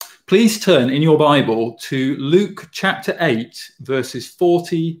Please turn in your Bible to Luke chapter 8, verses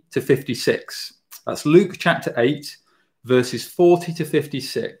 40 to 56. That's Luke chapter 8, verses 40 to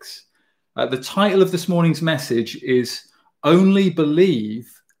 56. The title of this morning's message is Only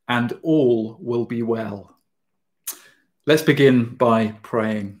Believe and All Will Be Well. Let's begin by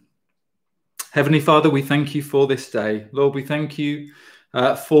praying. Heavenly Father, we thank you for this day. Lord, we thank you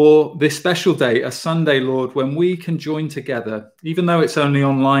for this special day, a Sunday, Lord, when we can join together, even though it's only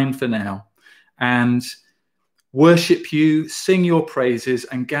online for now, and worship you, sing your praises,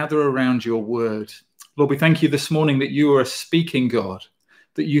 and gather around your word. Lord, we thank you this morning that you are a speaking God,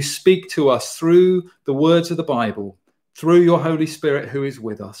 that you speak to us through the words of the Bible, through your Holy Spirit who is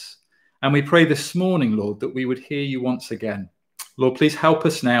with us. And we pray this morning, Lord, that we would hear you once again. Lord, please help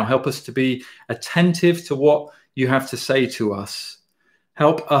us now. Help us to be attentive to what you have to say to us.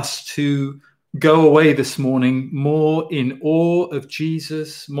 Help us to go away this morning more in awe of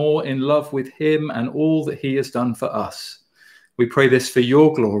Jesus, more in love with him and all that he has done for us. We pray this for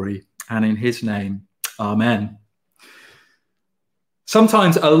your glory and in his name. Amen.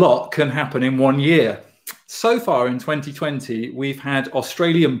 Sometimes a lot can happen in 1 year. So far in 2020, we've had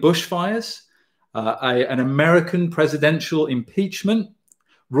Australian bushfires, an American presidential impeachment,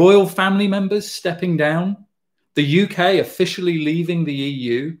 royal family members stepping down, the UK officially leaving the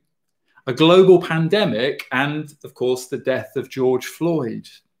EU, a global pandemic, and, of course, the death of George Floyd.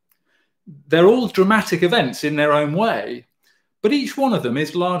 They're all dramatic events in their own way, but each one of them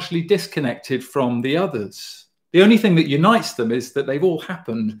is largely disconnected from the others. The only thing that unites them is that they've all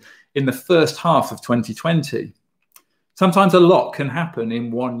happened in the first half of 2020. Sometimes a lot can happen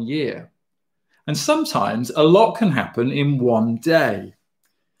in 1 year. And sometimes a lot can happen in 1 day.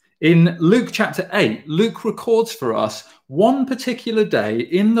 In Luke chapter 8, Luke records for us one particular day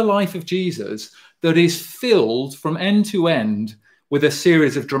in the life of Jesus that is filled from end to end with a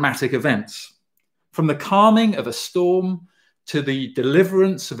series of dramatic events. From the calming of a storm to the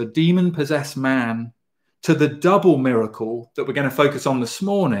deliverance of a demon-possessed man to the double miracle that we're going to focus on this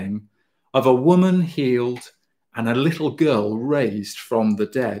morning of a woman healed and a little girl raised from the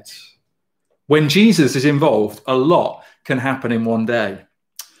dead. When Jesus is involved, a lot can happen in 1 day.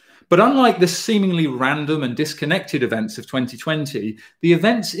 But unlike the seemingly random and disconnected events of 2020, the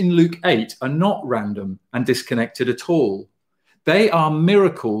events in Luke 8 are not random and disconnected at all. They are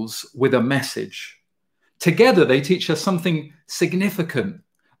miracles with a message. Together, they teach us something significant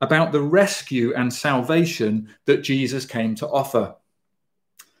about the rescue and salvation that Jesus came to offer.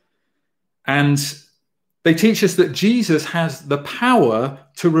 And they teach us that Jesus has the power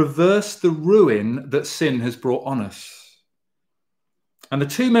to reverse the ruin that sin has brought on us. And the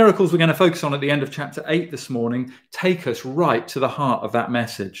two miracles we're going to focus on at the end of chapter 8 this morning take us right to the heart of that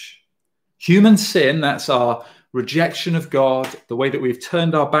message. Human sin, that's our rejection of God, the way that we've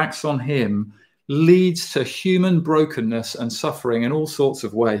turned our backs on him, leads to human brokenness and suffering in all sorts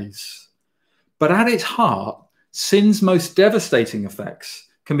of ways. But at its heart, sin's most devastating effects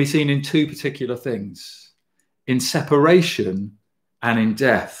can be seen in two particular things: in separation and in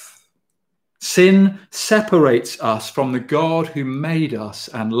death. Sin separates us from the God who made us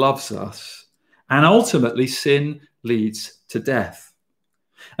and loves us, and ultimately sin leads to death.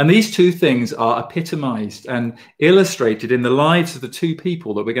 And these two things are epitomized and illustrated in the lives of the two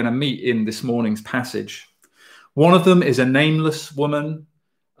people that we're going to meet in this morning's passage. One of them is a nameless woman,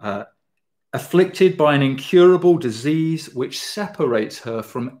 afflicted by an incurable disease which separates her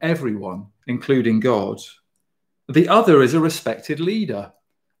from everyone, including God. The other is a respected leader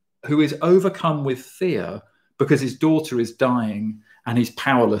who is overcome with fear because his daughter is dying and he's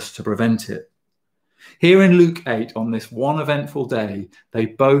powerless to prevent it. Here in Luke 8, on this one eventful day, they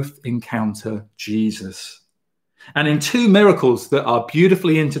both encounter Jesus. And in two miracles that are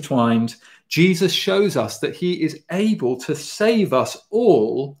beautifully intertwined, Jesus shows us that he is able to save us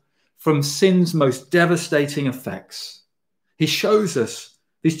all from sin's most devastating effects. He shows us,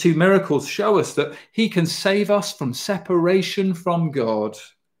 these two miracles show us that he can save us from separation from God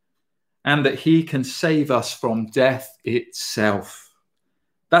and that he can save us from death itself.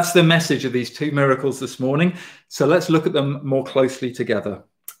 That's the message of these two miracles this morning. So let's look at them more closely together.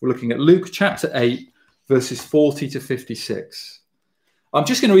 We're looking at Luke chapter 8, verses 40 to 56. I'm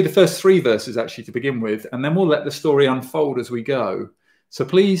just going to read the first 3 verses actually to begin with, and then we'll let the story unfold as we go. So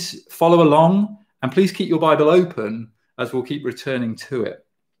please follow along and please keep your Bible open as we'll keep returning to it.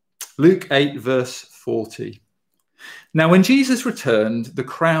 Luke 8, verse 40. Now, when Jesus returned, the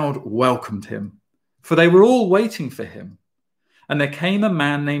crowd welcomed him, for they were all waiting for him. And there came a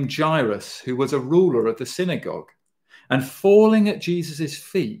man named Jairus, who was a ruler of the synagogue. And falling at Jesus'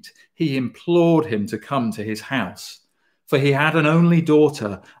 feet, he implored him to come to his house. for he had an only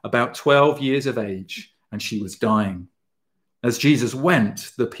daughter about 12 years of age, and she was dying. As Jesus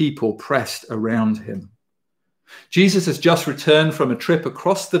went, the people pressed around him. Jesus has just returned from a trip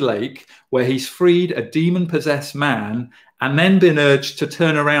across the lake where he's freed a demon-possessed man and then been urged to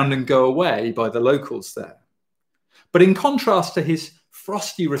turn around and go away by the locals there. But in contrast to his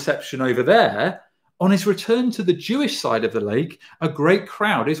frosty reception over there, on his return to the Jewish side of the lake, a great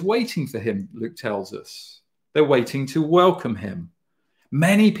crowd is waiting for him, Luke tells us. They're waiting to welcome him.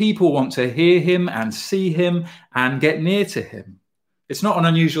 Many people want to hear him and see him and get near to him. It's not an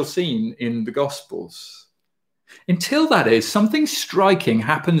unusual scene in the Gospels. Until that is, something striking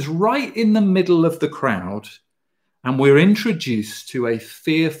happens right in the middle of the crowd, and we're introduced to a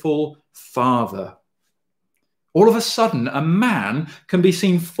fearful father. All of a sudden, a man can be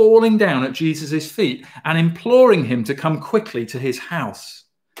seen falling down at Jesus' feet and imploring him to come quickly to his house.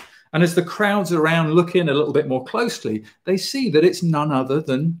 And as the crowds around look in a little bit more closely, they see that it's none other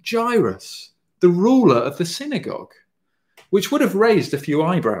than Jairus, the ruler of the synagogue, which would have raised a few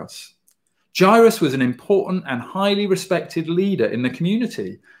eyebrows. Jairus was an important and highly respected leader in the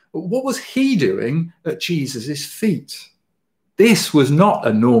community. But what was he doing at Jesus' feet? This was not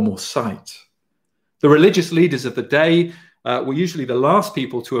a normal sight. The religious leaders of the day were usually the last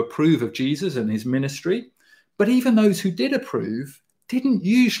people to approve of Jesus and his ministry. But even those who did approve didn't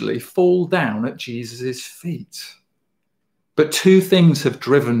usually fall down at Jesus' feet. But two things have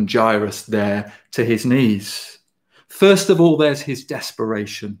driven Jairus there to his knees. First of all, there's his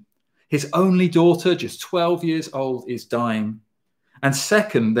desperation. His only daughter, just 12 years old, is dying. And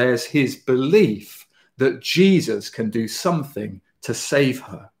second, there's his belief that Jesus can do something to save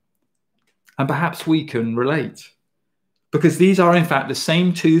her. And perhaps we can relate, because these are in fact the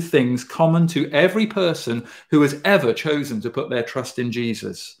same two things common to every person who has ever chosen to put their trust in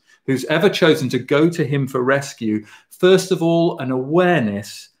Jesus, who's ever chosen to go to him for rescue. First of all, an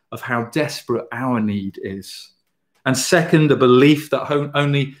awareness of how desperate our need is. And second, a belief that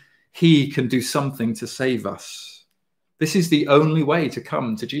only he can do something to save us. This is the only way to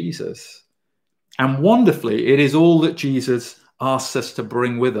come to Jesus. And wonderfully, it is all that Jesus asks us to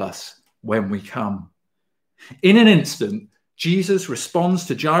bring with us when we come. In an instant, Jesus responds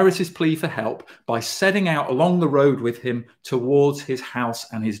to Jairus' plea for help by setting out along the road with him towards his house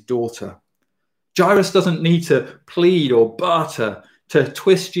and his daughter. Jairus doesn't need to plead or barter, to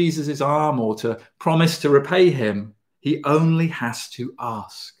twist Jesus' arm or to promise to repay him. He only has to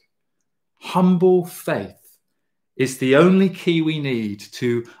ask. Humble faith is the only key we need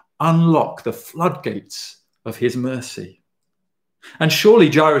to unlock the floodgates of his mercy. And surely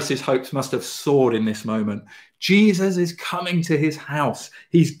Jairus' hopes must have soared in this moment. Jesus is coming to his house.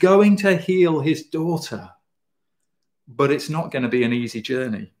 He's going to heal his daughter. But it's not going to be an easy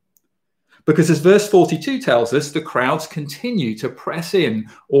journey. Because as verse 42 tells us, the crowds continue to press in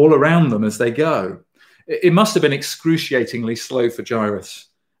all around them as they go. It must have been excruciatingly slow for Jairus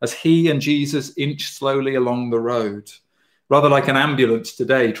as he and Jesus inch slowly along the road, rather like an ambulance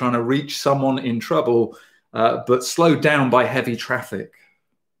today trying to reach someone in trouble, but slowed down by heavy traffic.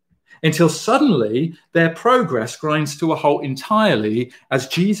 Until suddenly their progress grinds to a halt entirely as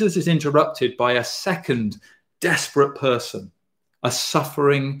Jesus is interrupted by a second desperate person, a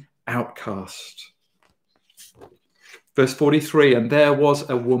suffering outcast. Verse 43, and there was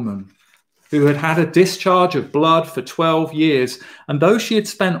a woman who had had a discharge of blood for 12 years, and though she had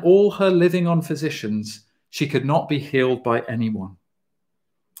spent all her living on physicians, she could not be healed by anyone.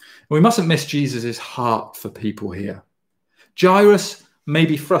 We mustn't miss Jesus' heart for people here. Jairus may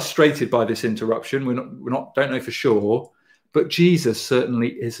be frustrated by this interruption. We don't know for sure, but Jesus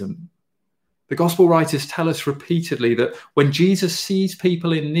certainly isn't. The gospel writers tell us repeatedly that when Jesus sees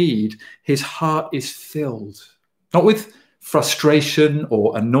people in need, his heart is filled, not with frustration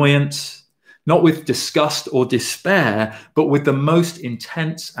or annoyance, not with disgust or despair, but with the most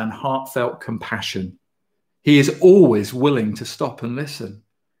intense and heartfelt compassion. He is always willing to stop and listen,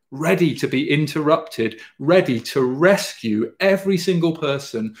 ready to be interrupted, ready to rescue every single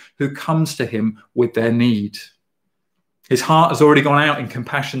person who comes to him with their need. His heart has already gone out in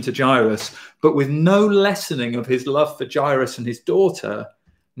compassion to Jairus, but with no lessening of his love for Jairus and his daughter,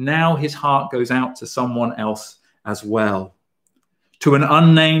 now his heart goes out to someone else as well. To an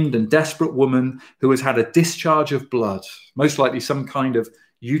unnamed and desperate woman who has had a discharge of blood, most likely some kind of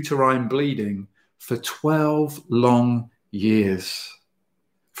uterine bleeding, for 12 long years.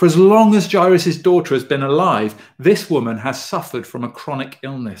 For as long as Jairus' daughter has been alive, this woman has suffered from a chronic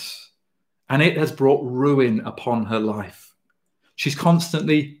illness, and it has brought ruin upon her life. She's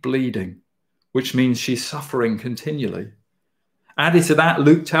constantly bleeding, which means she's suffering continually. Added to that,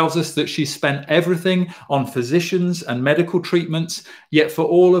 Luke tells us that she spent everything on physicians and medical treatments, yet for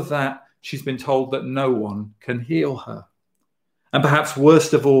all of that, she's been told that no one can heal her. And perhaps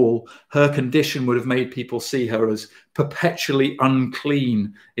worst of all, her condition would have made people see her as perpetually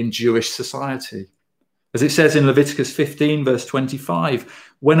unclean in Jewish society. As it says in Leviticus 15, verse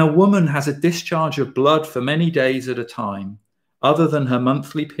 25, when a woman has a discharge of blood for many days at a time, other than her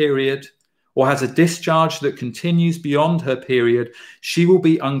monthly period, or has a discharge that continues beyond her period, she will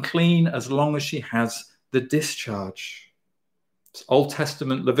be unclean as long as she has the discharge. It's Old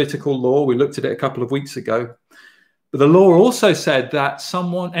Testament Levitical law. We looked at it a couple of weeks ago. But the law also said that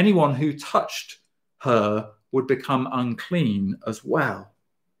anyone who touched her would become unclean as well.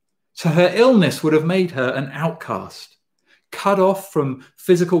 So her illness would have made her an outcast, cut off from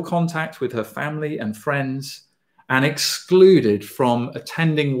physical contact with her family and friends, and excluded from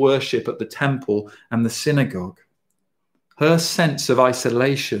attending worship at the temple and the synagogue. Her sense of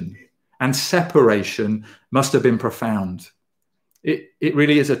isolation and separation must have been profound. It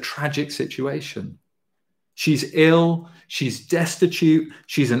really is a tragic situation. She's ill, she's destitute,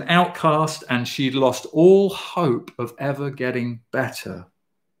 she's an outcast, and she'd lost all hope of ever getting better.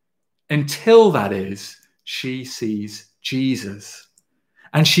 Until, that is, she sees Jesus.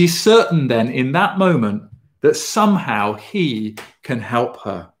 And she's certain then in that moment that somehow he can help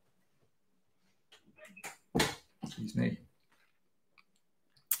her. Excuse me.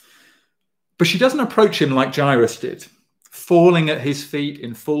 But she doesn't approach him like Jairus did, falling at his feet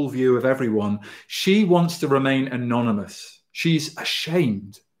in full view of everyone. She wants to remain anonymous. She's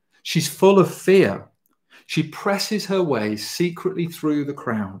ashamed. She's full of fear. She presses her way secretly through the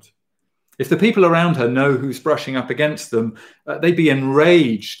crowd. If the people around her know who's brushing up against them, they'd be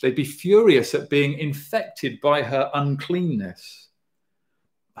enraged. They'd be furious at being infected by her uncleanness.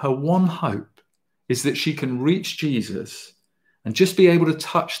 Her one hope is that she can reach Jesus and just be able to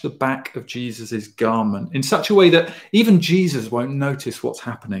touch the back of Jesus's garment in such a way that even Jesus won't notice what's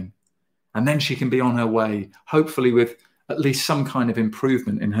happening. And then she can be on her way, hopefully with at least some kind of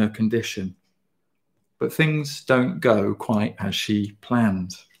improvement in her condition. But things don't go quite as she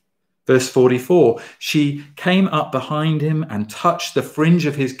planned. Verse 44, she came up behind him and touched the fringe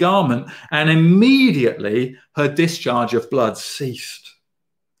of his garment, and immediately her discharge of blood ceased.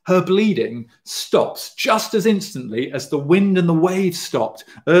 Her bleeding stops just as instantly as the wind and the waves stopped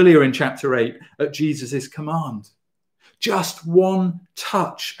earlier in chapter 8 at Jesus' command. Just one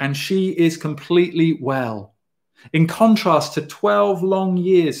touch and she is completely well. In contrast to 12 long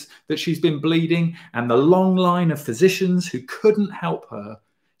years that she's been bleeding and the long line of physicians who couldn't help her,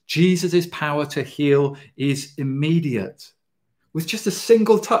 Jesus' power to heal is immediate. With just a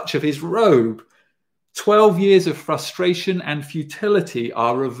single touch of his robe, 12 years of frustration and futility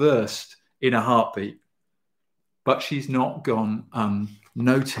are reversed in a heartbeat. But she's not gone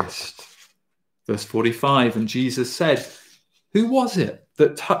unnoticed. Verse 45, and Jesus said, "Who was it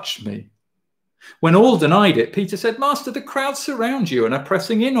that touched me?" When all denied it, Peter said, "Master, the crowd surround you and are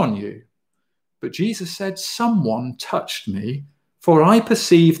pressing in on you." But Jesus said, "Someone touched me, for I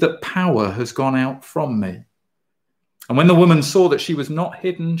perceive that power has gone out from me." And when the woman saw that she was not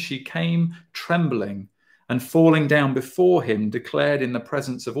hidden, she came trembling and falling down before him, declared in the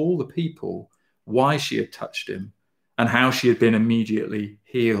presence of all the people why she had touched him and how she had been immediately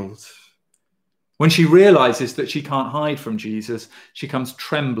healed. When she realizes that she can't hide from Jesus, she comes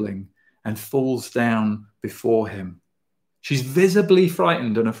trembling and falls down before him. She's visibly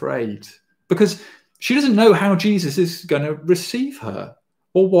frightened and afraid because she doesn't know how Jesus is going to receive her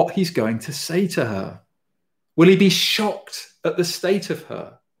or what he's going to say to her. Will he be shocked at the state of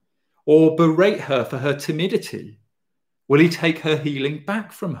her or berate her for her timidity? Will he take her healing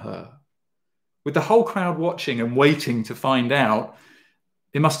back from her? With the whole crowd watching and waiting to find out,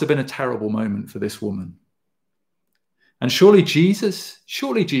 it must have been a terrible moment for this woman. And surely Jesus,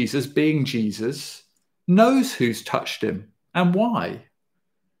 being Jesus, knows who's touched him and why.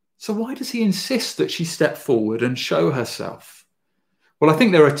 So why does he insist that she step forward and show herself? Well, I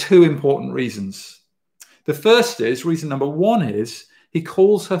think there are two important reasons. The first is, reason number one is, he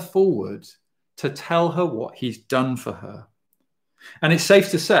calls her forward to tell her what he's done for her. And it's safe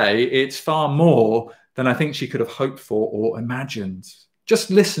to say it's far more than I think she could have hoped for or imagined.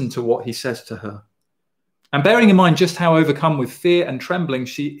 Just listen to what he says to her. And bearing in mind just how overcome with fear and trembling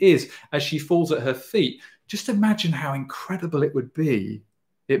she is as she falls at her feet, just imagine how incredible it would be.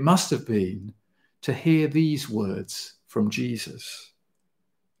 It must have been to hear these words from Jesus.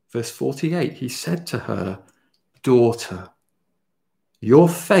 Verse 48, he said to her, "Daughter, your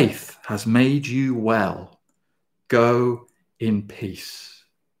faith has made you well. Go in peace."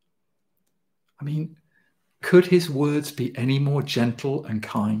 I mean, Could his words be any more gentle and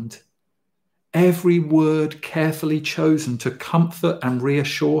kind? Every word carefully chosen to comfort and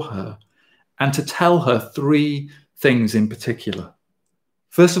reassure her, and to tell her three things in particular.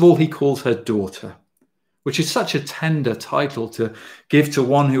 First of all, he calls her daughter, which is such a tender title to give to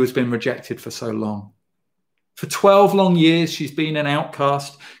one who has been rejected for so long. For 12 long years, she's been an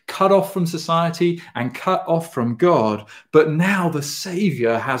outcast, cut off from society and cut off from God. But now the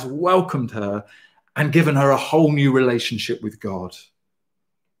Savior has welcomed her and given her a whole new relationship with God.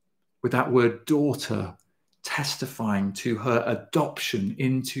 With that word daughter testifying to her adoption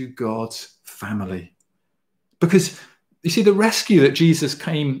into God's family. Because you see, the rescue that Jesus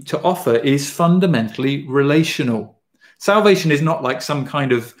came to offer is fundamentally relational. Salvation is not like some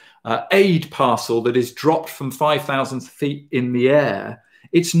kind of aid parcel that is dropped from 5,000 feet in the air.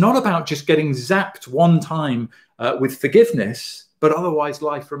 It's not about just getting zapped one time with forgiveness, but otherwise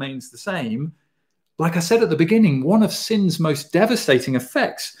life remains the same. Like I said at the beginning, one of sin's most devastating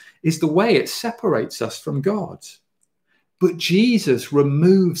effects is the way it separates us from God. But Jesus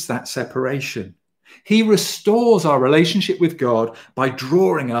removes that separation. He restores our relationship with God by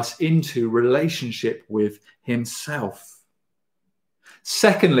drawing us into relationship with himself.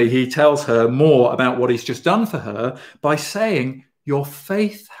 Secondly, he tells her more about what he's just done for her by saying, "Your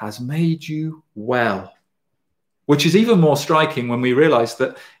faith has made you well," which is even more striking when we realize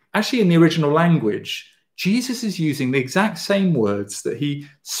that actually in the original language, Jesus is using the exact same words that he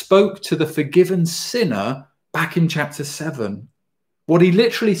spoke to the forgiven sinner back in chapter 7. What he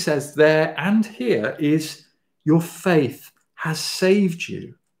literally says there and here is, "Your faith has saved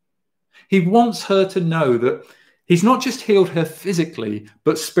you." He wants her to know that he's not just healed her physically,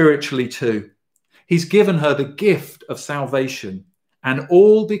 but spiritually too. He's given her the gift of salvation, and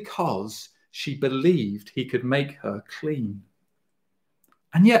all because she believed he could make her clean.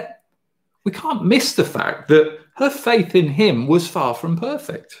 And yet, we can't miss the fact that her faith in him was far from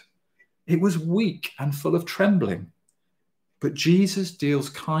perfect. It was weak and full of trembling. But Jesus deals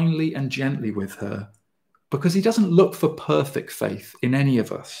kindly and gently with her because he doesn't look for perfect faith in any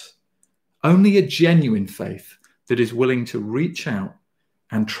of us, only a genuine faith that is willing to reach out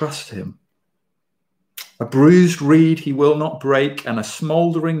and trust him. A bruised reed he will not break, and a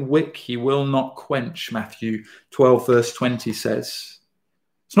smouldering wick he will not quench, Matthew 12 verse 20 says.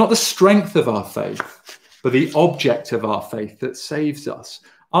 It's not the strength of our faith, but the object of our faith that saves us.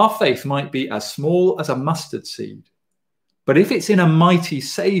 Our faith might be as small as a mustard seed, but if it's in a mighty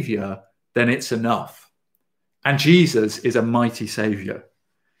Savior, then it's enough. And Jesus is a mighty Savior.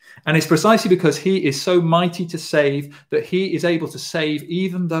 And it's precisely because he is so mighty to save that he is able to save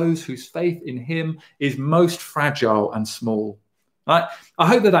even those whose faith in him is most fragile and small. I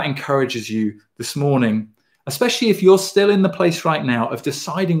hope that encourages you this morning, especially if you're still in the place right now of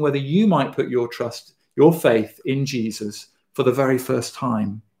deciding whether you might put your trust, your faith in Jesus for the very first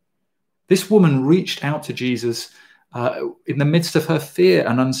time. This woman reached out to Jesus in the midst of her fear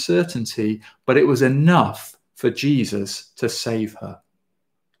and uncertainty, but it was enough for Jesus to save her.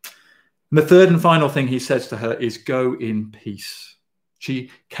 And the third and final thing he says to her is, "Go in peace."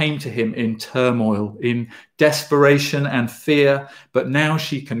 She came to him in turmoil, in desperation and fear, but now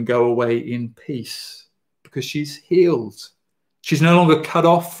she can go away in peace because she's healed. She's no longer cut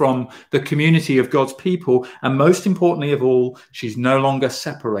off from the community of God's people, and most importantly of all, she's no longer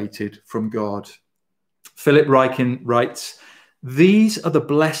separated from God. Philip Ryken writes, "These are the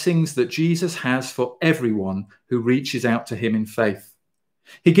blessings that Jesus has for everyone who reaches out to him in faith.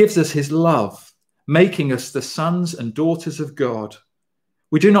 He gives us his love, making us the sons and daughters of God.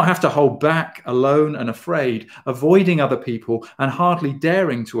 We do not have to hold back alone and afraid, avoiding other people and hardly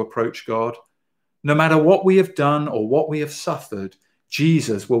daring to approach God. No matter what we have done or what we have suffered,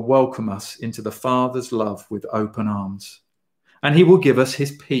 Jesus will welcome us into the Father's love with open arms. And he will give us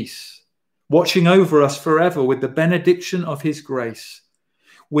his peace, watching over us forever with the benediction of his grace.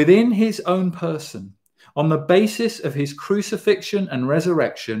 Within his own person, on the basis of his crucifixion and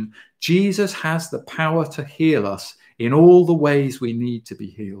resurrection, Jesus has the power to heal us in all the ways we need to be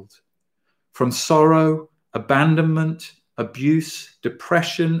healed. From sorrow, abandonment, abuse,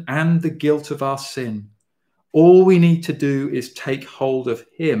 depression, and the guilt of our sin. All we need to do is take hold of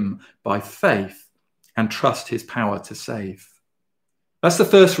him by faith and trust his power to save. That's the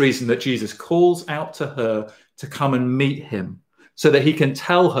first reason that Jesus calls out to her to come and meet him, so that he can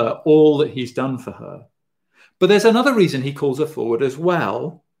tell her all that he's done for her. But there's another reason he calls her forward as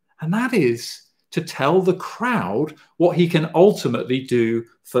well, and that is to tell the crowd what he can ultimately do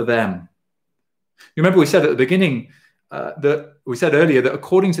for them. You remember we said at the beginning earlier that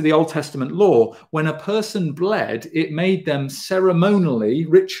according to the Old Testament law, when a person bled, it made them ceremonially,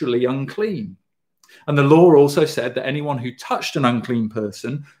 ritually unclean. And the law also said that anyone who touched an unclean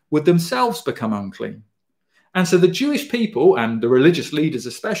person would themselves become unclean. And so the Jewish people, and the religious leaders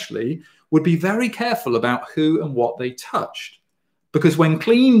especially, would be very careful about who and what they touched. Because when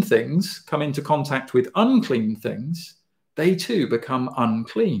clean things come into contact with unclean things, they too become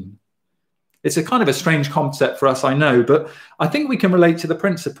unclean. It's a kind of a strange concept for us, I know, but I think we can relate to the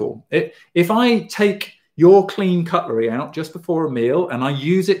principle. If I take your clean cutlery out just before a meal and I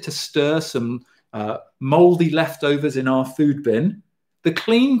use it to stir some moldy leftovers in our food bin, the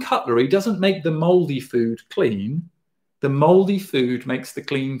clean cutlery doesn't make the moldy food clean. The moldy food makes the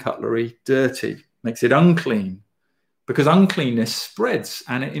clean cutlery dirty, makes it unclean, because uncleanness spreads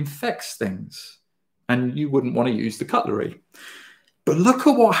and it infects things, and you wouldn't want to use the cutlery. But look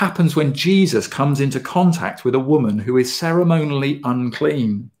at what happens when Jesus comes into contact with a woman who is ceremonially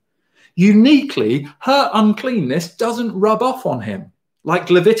unclean. Uniquely, her uncleanness doesn't rub off on him, like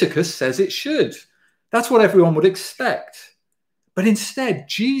Leviticus says it should. That's what everyone would expect. But instead,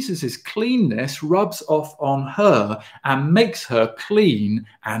 Jesus' cleanness rubs off on her and makes her clean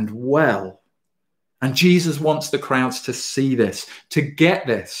and well. And Jesus wants the crowds to see this, to get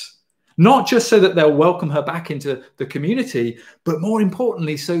this. Not just so that they'll welcome her back into the community, but more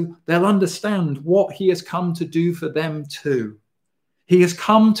importantly, so they'll understand what he has come to do for them too. He has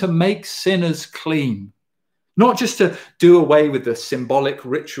come to make sinners clean, not just to do away with the symbolic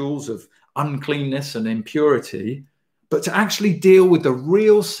rituals of uncleanness and impurity, but to actually deal with the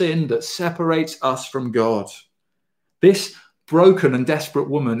real sin that separates us from God. This broken and desperate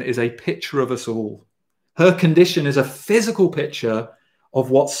woman is a picture of us all. Her condition is a physical picture of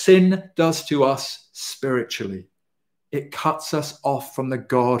what sin does to us spiritually. It cuts us off from the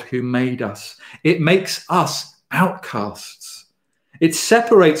God who made us. It makes us outcasts. It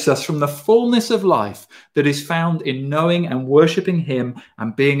separates us from the fullness of life that is found in knowing and worshiping him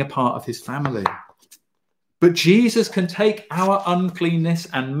and being a part of his family. But Jesus can take our uncleanness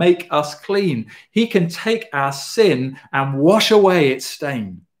and make us clean. He can take our sin and wash away its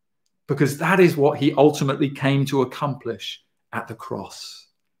stain, because that is what he ultimately came to accomplish at the cross.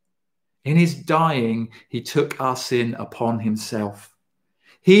 In his dying, he took our sin upon himself.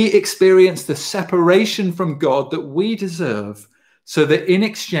 He experienced the separation from God that we deserve, so that in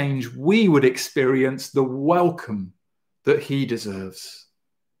exchange we would experience the welcome that he deserves.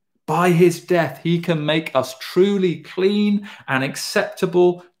 By his death, he can make us truly clean and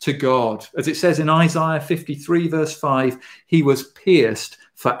acceptable to God. As it says in Isaiah 53, verse 5, he was pierced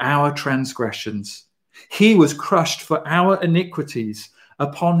for our transgressions. He was crushed for our iniquities.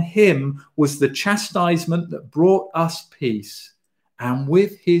 Upon him was the chastisement that brought us peace. And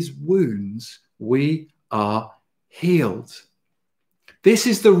with his wounds, we are healed. This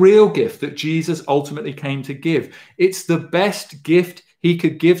is the real gift that Jesus ultimately came to give. It's the best gift he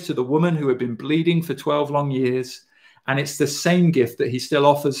could give to the woman who had been bleeding for 12 long years. And it's the same gift that he still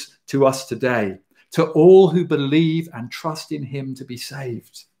offers to us today, to all who believe and trust in him to be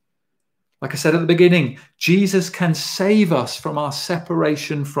saved. Like I said at the beginning, Jesus can save us from our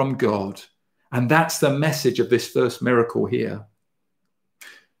separation from God. And that's the message of this first miracle here.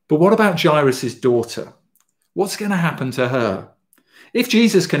 But what about Jairus' daughter? What's going to happen to her? If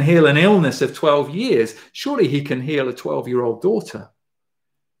Jesus can heal an illness of 12 years, surely he can heal a 12-year-old daughter.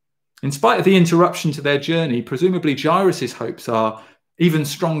 In spite of the interruption to their journey, presumably Jairus' hopes are even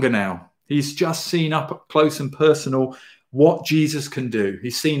stronger now. He's just seen up close and personal what Jesus can do.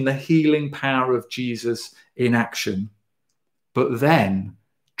 He's seen the healing power of Jesus in action. But then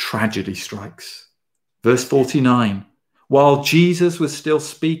tragedy strikes. Verse 49, while Jesus was still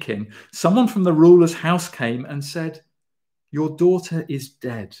speaking, someone from the ruler's house came and said, "Your daughter is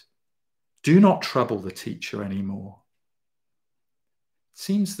dead. Do not trouble the teacher anymore." It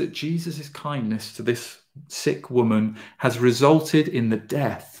seems that Jesus' kindness to this sick woman has resulted in the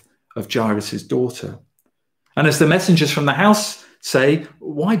death of Jairus' daughter. And as the messengers from the house say,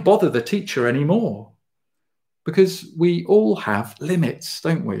 why bother the teacher anymore? Because we all have limits,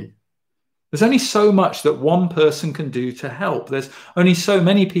 don't we? There's only so much that one person can do to help. There's only so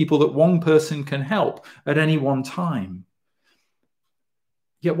many people that one person can help at any one time.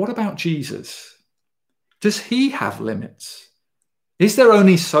 Yet what about Jesus? Does he have limits? Is there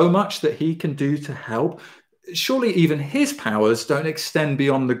only so much that he can do to help? Surely even his powers don't extend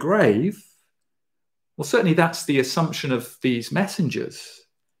beyond the grave. Well, certainly that's the assumption of these messengers.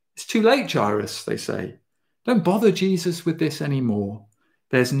 It's too late, Jairus, they say. Don't bother Jesus with this anymore.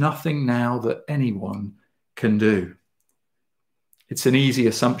 There's nothing now that anyone can do. It's an easy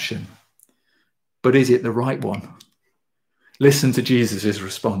assumption, but is it the right one? Listen to Jesus'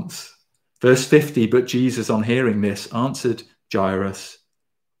 response. Verse 50, but Jesus, on hearing this, answered Jairus,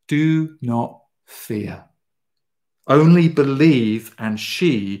 "Do not fear. Only believe and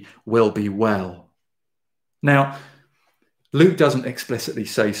she will be well. Now, Luke doesn't explicitly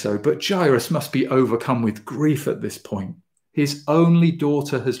say so, but Jairus must be overcome with grief at this point. His only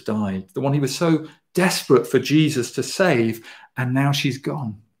daughter has died, the one he was so desperate for Jesus to save, and now she's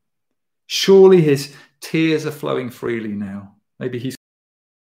gone. Surely his tears are flowing freely now. Maybe he's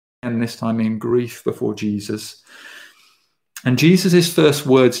and this time in grief before Jesus. And Jesus' first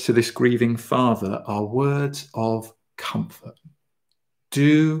words to this grieving father are words of comfort.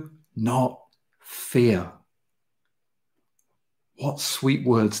 Do not fear. What sweet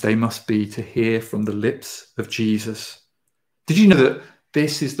words they must be to hear from the lips of Jesus. Did you know that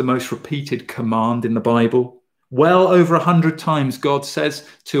this is the most repeated command in the Bible? Well over 100 times God says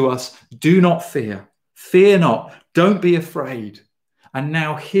to us, do not fear. Fear not. Don't be afraid. And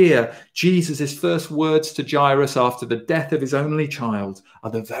now here, Jesus' first words to Jairus after the death of his only child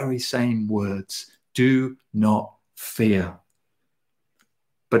are the very same words. Do not fear.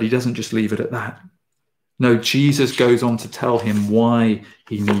 But he doesn't just leave it at that. No, Jesus goes on to tell him why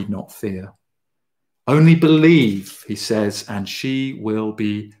he need not fear. Only believe, he says, and she will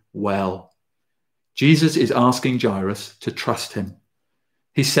be well. Jesus is asking Jairus to trust him.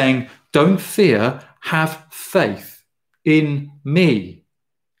 He's saying, don't fear, have faith in me,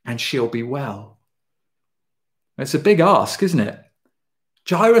 and she'll be well. It's a big ask, isn't it?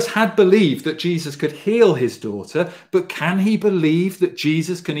 Jairus had believed that Jesus could heal his daughter, but can he believe that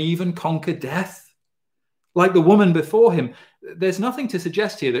Jesus can even conquer death? Like the woman before him, there's nothing to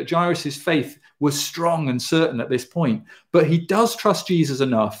suggest here that Jairus' faith was strong and certain at this point, but he does trust Jesus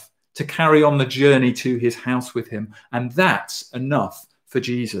enough to carry on the journey to his house with him, and that's enough for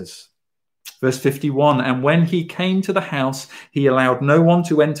Jesus. Verse 51, and when he came to the house, he allowed no one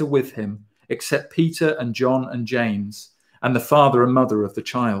to enter with him except Peter and John and James and the father and mother of the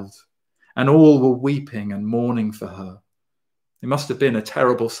child. And all were weeping and mourning for her. It must have been a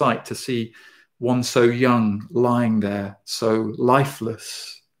terrible sight to see one so young lying there, so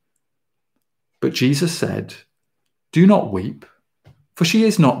lifeless. But Jesus said, do not weep, for she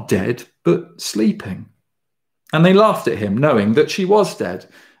is not dead, but sleeping. And they laughed at him, knowing that she was dead.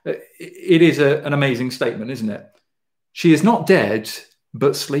 It is an amazing statement, isn't it? She is not dead,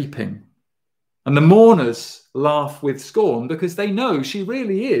 but sleeping. And the mourners laugh with scorn because they know she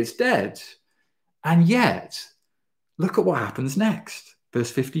really is dead. And yet, look at what happens next.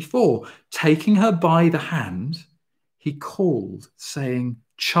 Verse 54, taking her by the hand, he called, saying,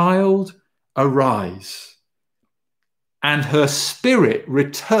 child, arise. And her spirit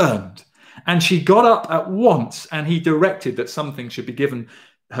returned, and she got up at once, and he directed that something should be given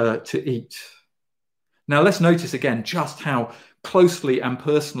her to eat. Now let's notice again just how closely and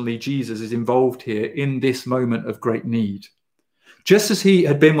personally Jesus is involved here in this moment of great need. Just as he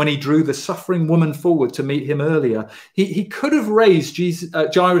had been when he drew the suffering woman forward to meet him earlier, he could have raised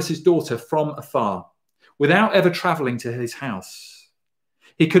Jairus' daughter from afar without ever traveling to his house.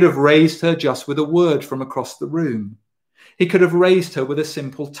 He could have raised her just with a word from across the room. He could have raised her with a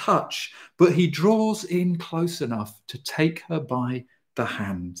simple touch, but he draws in close enough to take her by the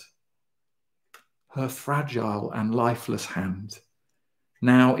hand, her fragile and lifeless hand,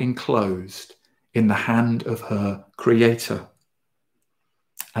 now enclosed in the hand of her creator.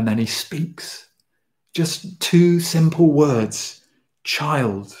 And then he speaks just two simple words,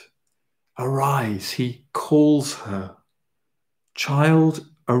 child, arise. He calls her, child,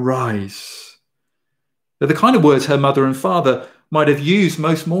 arise. They're the kind of words her mother and father might have used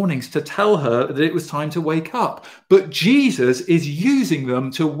most mornings to tell her that it was time to wake up. But Jesus is using them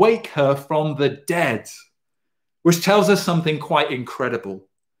to wake her from the dead, which tells us something quite incredible.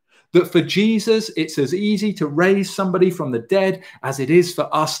 That for Jesus, it's as easy to raise somebody from the dead as it is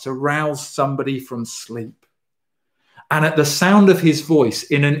for us to rouse somebody from sleep. And at the sound of his voice,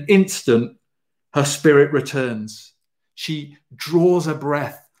 in an instant, her spirit returns. She draws a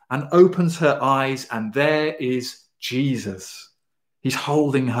breath and opens her eyes, and there is Jesus. He's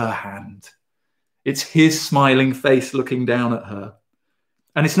holding her hand. It's his smiling face looking down at her.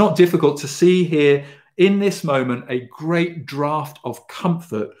 And it's not difficult to see here in this moment a great draft of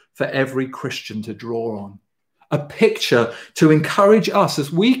comfort for every Christian to draw on. A picture to encourage us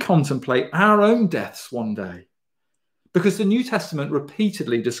as we contemplate our own deaths one day. Because the New Testament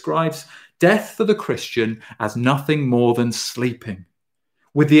repeatedly describes death for the Christian as nothing more than sleeping,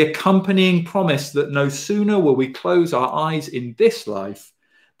 with the accompanying promise that no sooner will we close our eyes in this life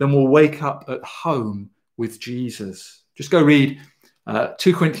than we'll wake up at home with Jesus. Just go read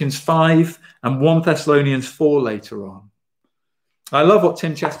 2 Corinthians 5 and 1 Thessalonians 4 later on. I love what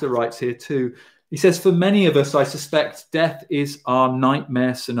Tim Chester writes here too. He says, for many of us, I suspect death is our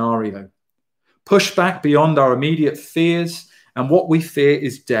nightmare scenario. push back beyond our immediate fears, and what we fear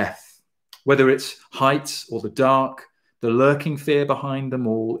is death. Whether it's heights or the dark, the lurking fear behind them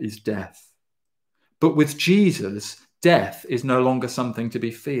all is death. But with Jesus, death is no longer something to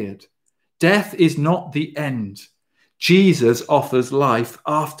be feared. Death is not the end. Jesus offers life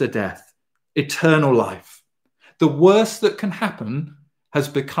after death, eternal life. The worst that can happen has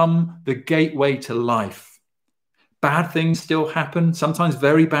become the gateway to life. Bad things still happen, sometimes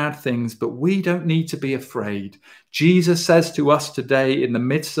very bad things, but we don't need to be afraid. Jesus says to us today, in the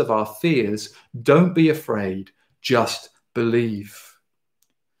midst of our fears, don't be afraid, just believe.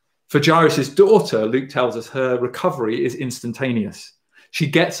 For Jairus' daughter, Luke tells us her recovery is instantaneous. She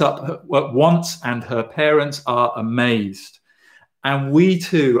gets up at once and her parents are amazed. And we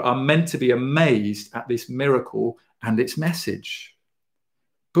too are meant to be amazed at this miracle and its message.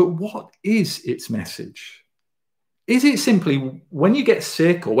 But what is its message? Is it simply when you get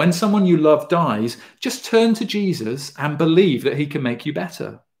sick or when someone you love dies, just turn to Jesus and believe that he can make you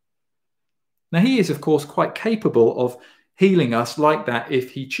better? Now, he is, of course, quite capable of healing us like that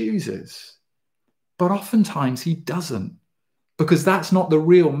if he chooses. But oftentimes he doesn't, because that's not the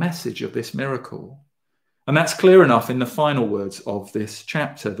real message of this miracle. And that's clear enough in the final words of this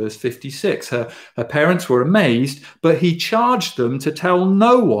chapter, verse 56. Her parents were amazed, but he charged them to tell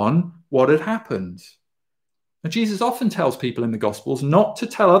no one what had happened. Now, Jesus often tells people in the Gospels not to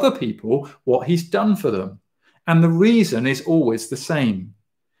tell other people what he's done for them. And the reason is always the same.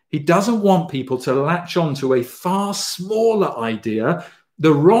 He doesn't want people to latch on to a far smaller idea,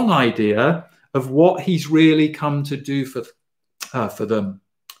 the wrong idea of what he's really come to do for them.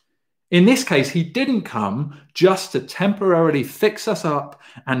 In this case, he didn't come just to temporarily fix us up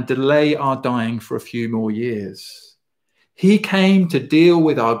and delay our dying for a few more years. He came to deal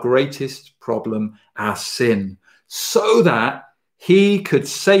with our greatest problem, our sin, so that he could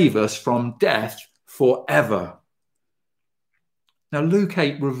save us from death forever. Now, Luke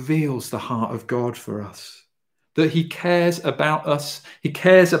 8 reveals the heart of God for us, that he cares about us. He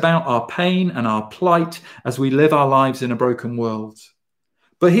cares about our pain and our plight as we live our lives in a broken world.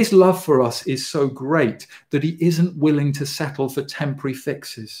 But his love for us is so great that he isn't willing to settle for temporary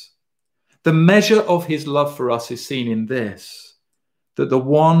fixes. The measure of his love for us is seen in this, that the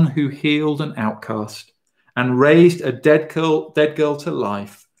one who healed an outcast and raised a dead girl to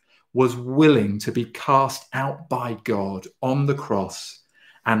life was willing to be cast out by God on the cross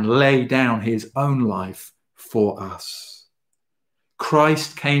and lay down his own life for us.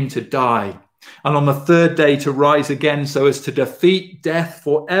 Christ came to die and on the third day to rise again so as to defeat death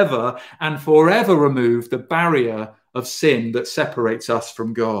forever and forever remove the barrier of sin that separates us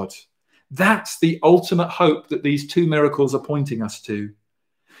from God. That's the ultimate hope that these two miracles are pointing us to.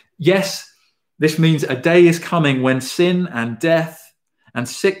 Yes, this means a day is coming when sin and death and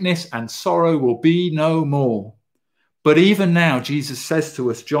sickness and sorrow will be no more. But even now, Jesus says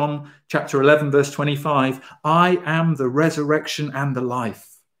to us, John chapter 11, verse 25, I am the resurrection and the life.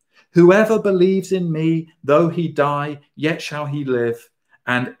 Whoever believes in me, though he die, yet shall he live.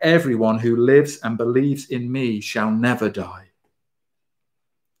 And everyone who lives and believes in me shall never die.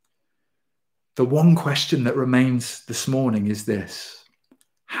 The one question that remains this morning is this: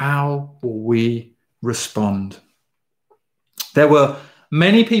 how will we respond? There were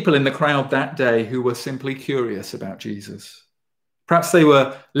many people in the crowd that day who were simply curious about Jesus. Perhaps they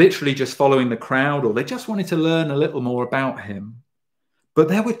were literally just following the crowd, or they just wanted to learn a little more about him. But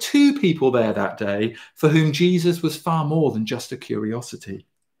there were two people there that day for whom Jesus was far more than just a curiosity.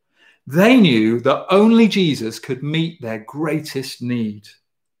 They knew that only Jesus could meet their greatest need.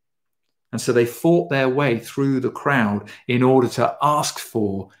 And so they fought their way through the crowd in order to ask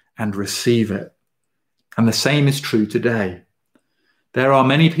for and receive it. And the same is true today. There are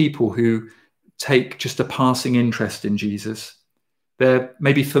many people who take just a passing interest in Jesus. They're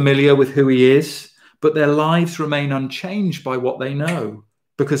maybe familiar with who he is, but their lives remain unchanged by what they know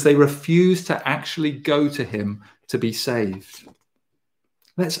because they refuse to actually go to him to be saved.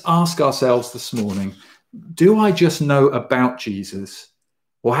 Let's ask ourselves this morning, do I just know about Jesus?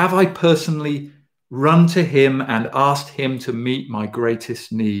 Or have I personally run to him and asked him to meet my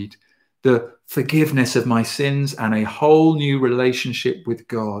greatest need, the forgiveness of my sins and a whole new relationship with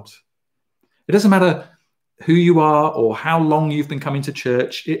God? It doesn't matter who you are or how long you've been coming to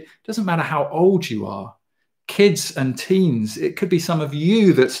church. It doesn't matter how old you are. Kids and teens, it could be some of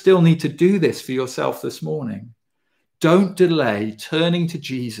you that still need to do this for yourself this morning. Don't delay turning to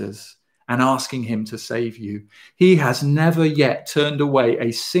Jesus and asking him to save you. He has never yet turned away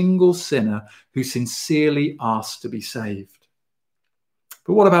a single sinner who sincerely asked to be saved.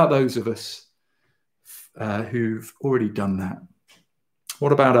 But what about those of us who've already done that?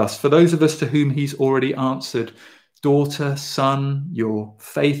 What about us? For those of us to whom he's already answered, daughter, son, your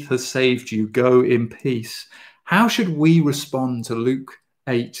faith has saved you. Go in peace. How should we respond to Luke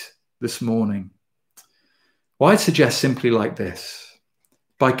 8 this morning? Well, I'd suggest simply like this: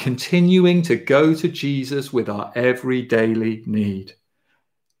 by continuing to go to Jesus with our every daily need,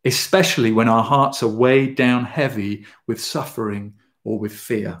 especially when our hearts are weighed down heavy with suffering or with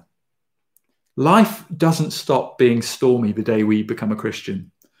fear. Life doesn't stop being stormy the day we become a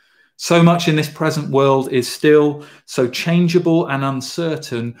Christian. So much in this present world is still so changeable and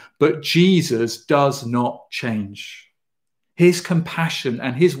uncertain, but Jesus does not change. His compassion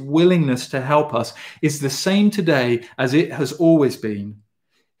and his willingness to help us is the same today as it has always been.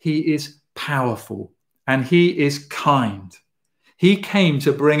 He is powerful and he is kind. He came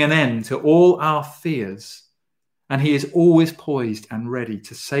to bring an end to all our fears, and he is always poised and ready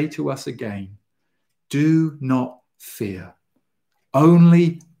to say to us again, do not fear,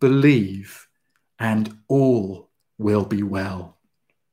 only believe, and all will be well.